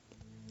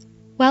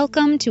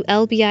Welcome to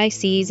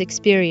LBIC's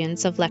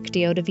experience of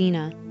Lectio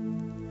Divina.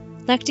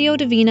 Lectio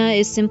Divina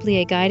is simply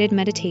a guided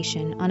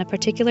meditation on a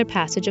particular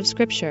passage of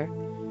Scripture.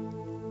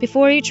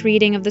 Before each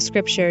reading of the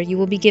Scripture, you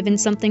will be given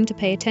something to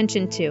pay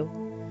attention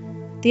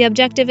to. The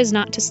objective is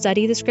not to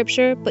study the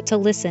Scripture, but to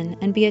listen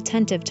and be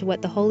attentive to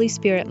what the Holy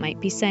Spirit might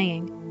be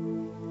saying.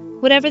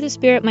 Whatever the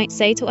Spirit might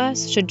say to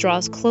us should draw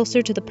us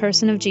closer to the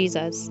person of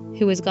Jesus,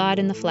 who is God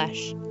in the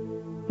flesh.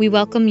 We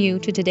welcome you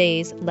to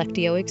today's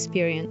Lectio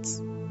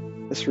experience.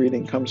 This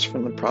reading comes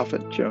from the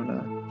prophet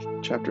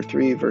Jonah, chapter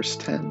 3, verse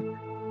 10,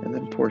 and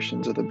then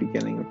portions of the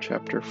beginning of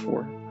chapter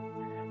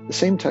 4. The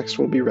same text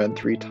will be read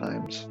 3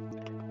 times.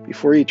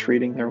 Before each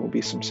reading, there will be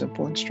some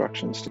simple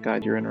instructions to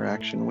guide your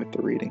interaction with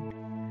the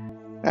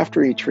reading.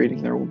 After each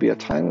reading, there will be a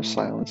time of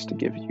silence to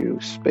give you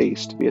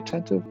space to be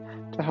attentive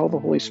to how the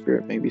Holy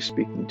Spirit may be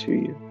speaking to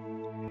you.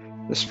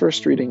 This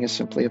first reading is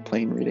simply a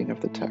plain reading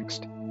of the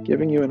text,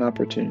 giving you an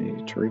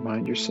opportunity to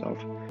remind yourself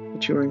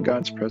that you are in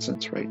God's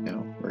presence right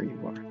now where you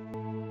are.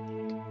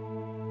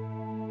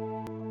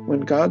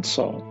 When God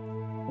saw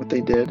what they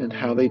did and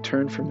how they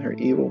turned from their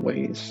evil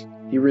ways,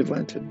 he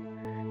relented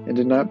and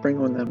did not bring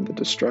on them the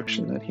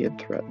destruction that he had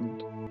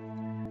threatened.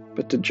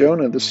 But to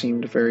Jonah this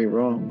seemed very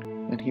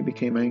wrong, and he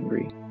became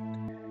angry.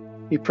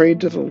 He prayed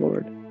to the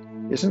Lord,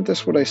 "Isn't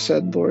this what I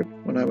said, Lord,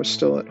 when I was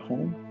still at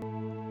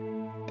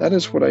home? That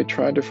is what I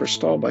tried to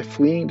forestall by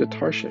fleeing to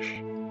Tarshish.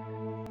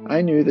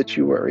 I knew that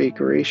you were a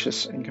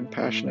gracious and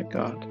compassionate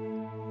God,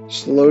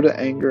 slow to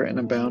anger and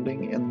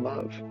abounding in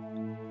love,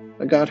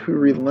 a God who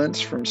relents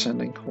from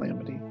sending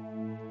calamity.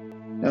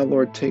 Now,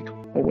 Lord, take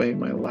away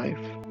my life,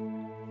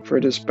 for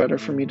it is better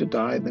for me to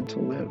die than to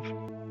live."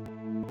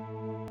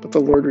 But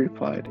the Lord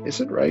replied, "Is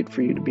it right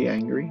for you to be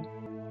angry?"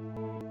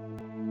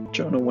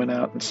 Jonah went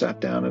out and sat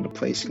down at a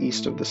place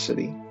east of the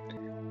city.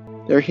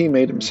 There he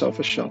made himself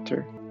a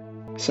shelter,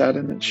 sat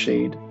in its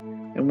shade,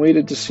 and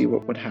waited to see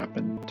what would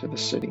happen to the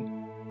city.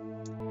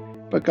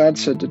 But God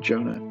said to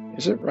Jonah,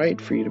 "Is it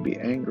right for you to be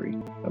angry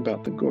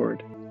about the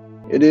gourd?"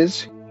 "It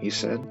is," he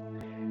said,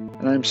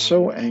 "and I am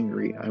so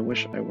angry I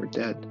wish I were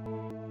dead."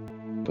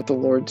 But the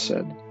Lord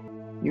said,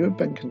 "You have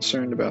been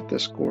concerned about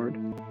this gourd,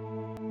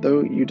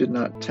 though you did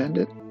not tend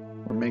it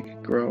or make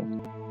it grow.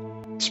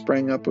 It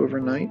sprang up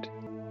overnight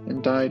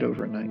and died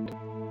overnight.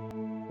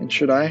 And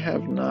should I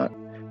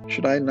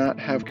not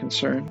have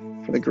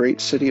concern for the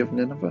great city of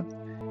Nineveh,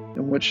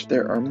 in which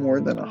there are more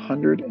than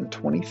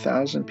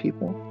 120,000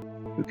 people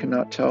who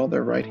cannot tell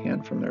their right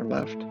hand from their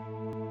left,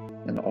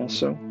 and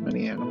also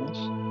many animals?"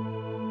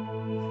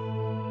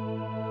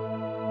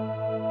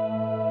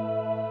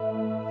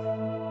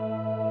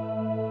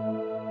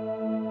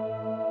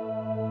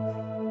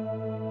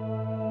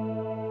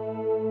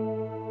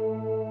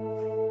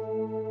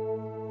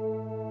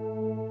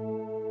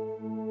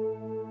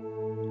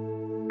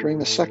 During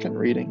the second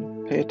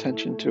reading, pay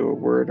attention to a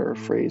word or a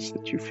phrase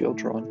that you feel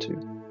drawn to.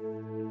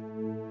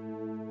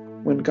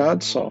 When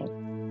God saw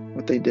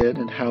what they did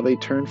and how they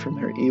turned from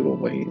their evil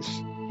ways,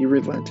 he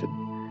relented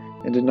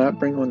and did not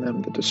bring on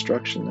them the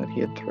destruction that he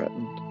had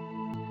threatened.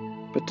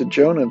 But to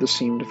Jonah this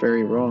seemed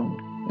very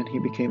wrong, and he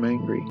became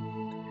angry.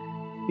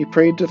 He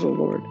prayed to the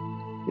Lord,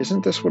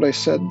 "Isn't this what I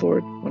said,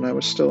 Lord, when I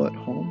was still at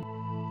home?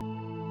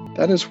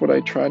 That is what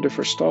I tried to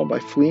forestall by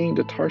fleeing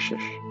to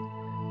Tarshish.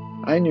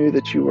 I knew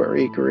that you were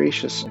a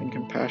gracious and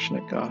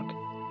compassionate God,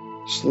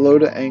 slow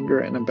to anger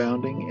and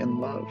abounding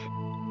in love,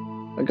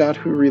 a God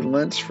who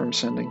relents from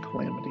sending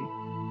calamity.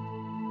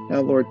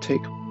 Now, Lord,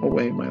 take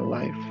away my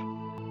life,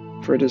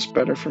 for it is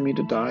better for me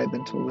to die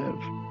than to live."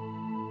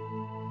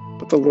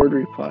 But the Lord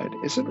replied,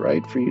 "Is it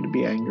right for you to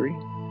be angry?"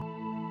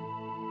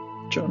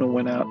 Jonah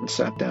went out and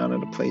sat down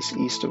at a place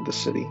east of the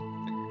city.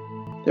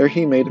 There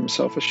he made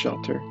himself a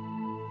shelter,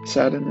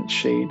 sat in its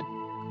shade,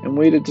 and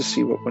waited to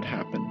see what would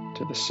happen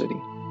to the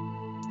city.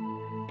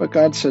 But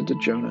God said to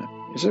Jonah,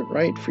 "Is it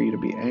right for you to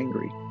be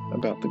angry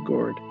about the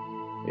gourd?"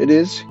 "It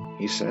is,"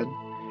 he said,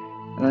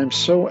 "and I am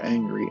so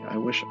angry I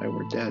wish I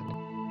were dead."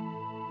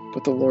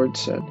 But the Lord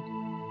said,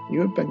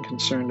 "You have been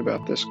concerned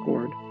about this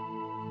gourd,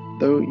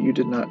 though you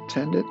did not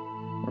tend it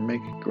or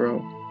make it grow.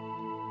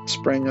 It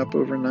sprang up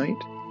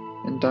overnight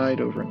and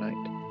died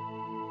overnight.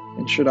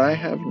 And should I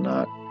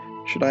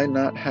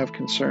not have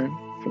concern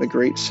for the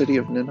great city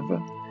of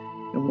Nineveh,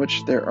 in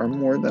which there are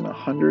more than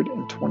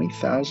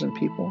 120,000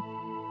 people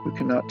who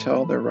cannot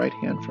tell their right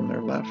hand from their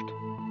left,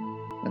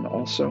 and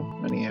also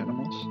many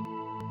animals?"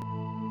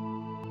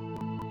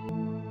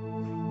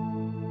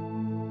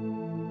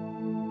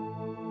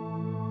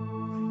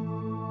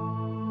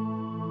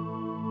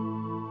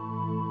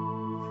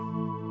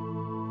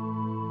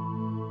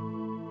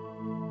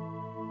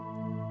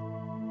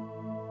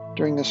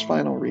 During this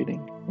final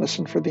reading,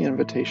 listen for the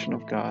invitation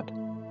of God.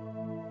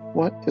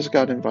 What is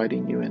God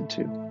inviting you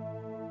into?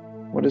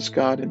 What is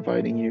God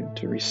inviting you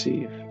to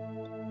receive?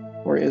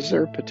 Or is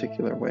there a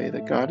particular way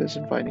that God is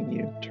inviting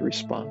you to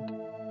respond?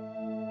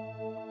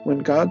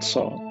 When God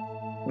saw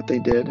what they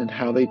did and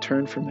how they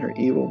turned from their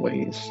evil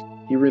ways,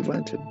 he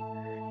relented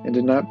and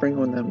did not bring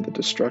on them the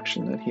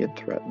destruction that he had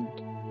threatened.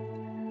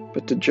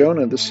 But to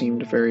Jonah this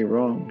seemed very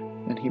wrong,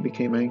 and he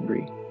became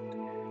angry.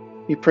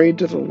 He prayed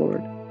to the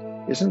Lord,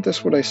 "Isn't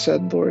this what I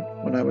said, Lord,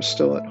 when I was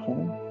still at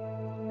home?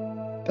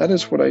 That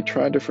is what I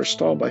tried to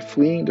forestall by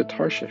fleeing to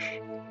Tarshish.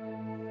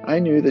 I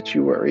knew that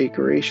you are a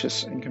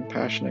gracious and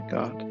compassionate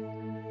God,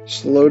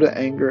 slow to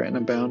anger and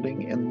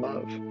abounding in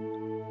love,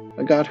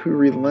 a God who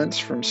relents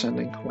from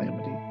sending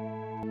calamity.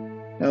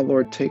 Now,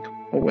 Lord, take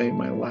away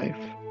my life,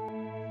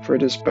 for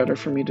it is better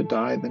for me to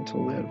die than to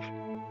live."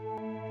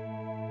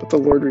 But the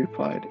Lord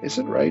replied, "Is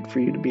it right for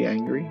you to be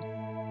angry?"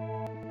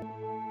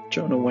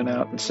 Jonah went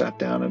out and sat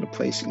down at a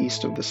place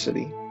east of the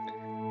city.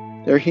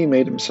 There he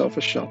made himself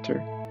a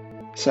shelter,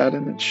 sat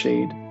in its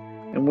shade,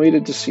 and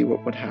waited to see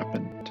what would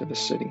happen to the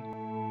city.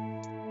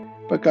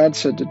 But God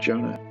said to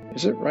Jonah,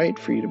 "Is it right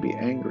for you to be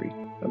angry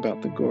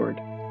about the gourd?"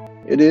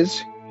 "It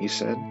is," he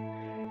said,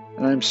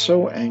 "and I am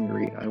so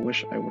angry I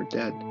wish I were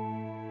dead."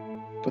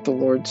 But the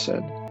Lord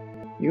said,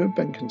 "You have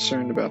been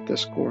concerned about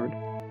this gourd,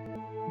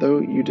 though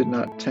you did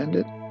not tend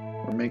it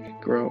or make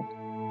it grow.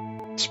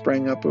 It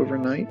sprang up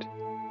overnight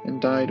and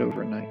died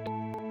overnight.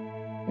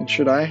 And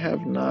should I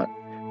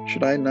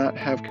not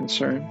have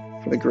concern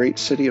for the great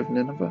city of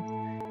Nineveh,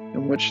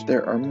 in which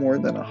there are more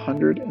than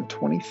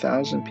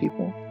 120,000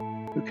 people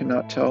who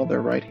cannot tell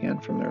their right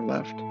hand from their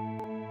left,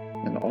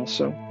 and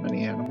also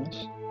many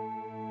animals?"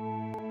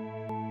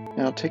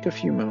 Now take a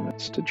few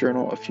moments to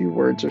journal a few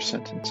words or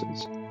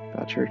sentences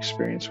about your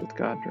experience with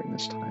God during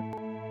this time.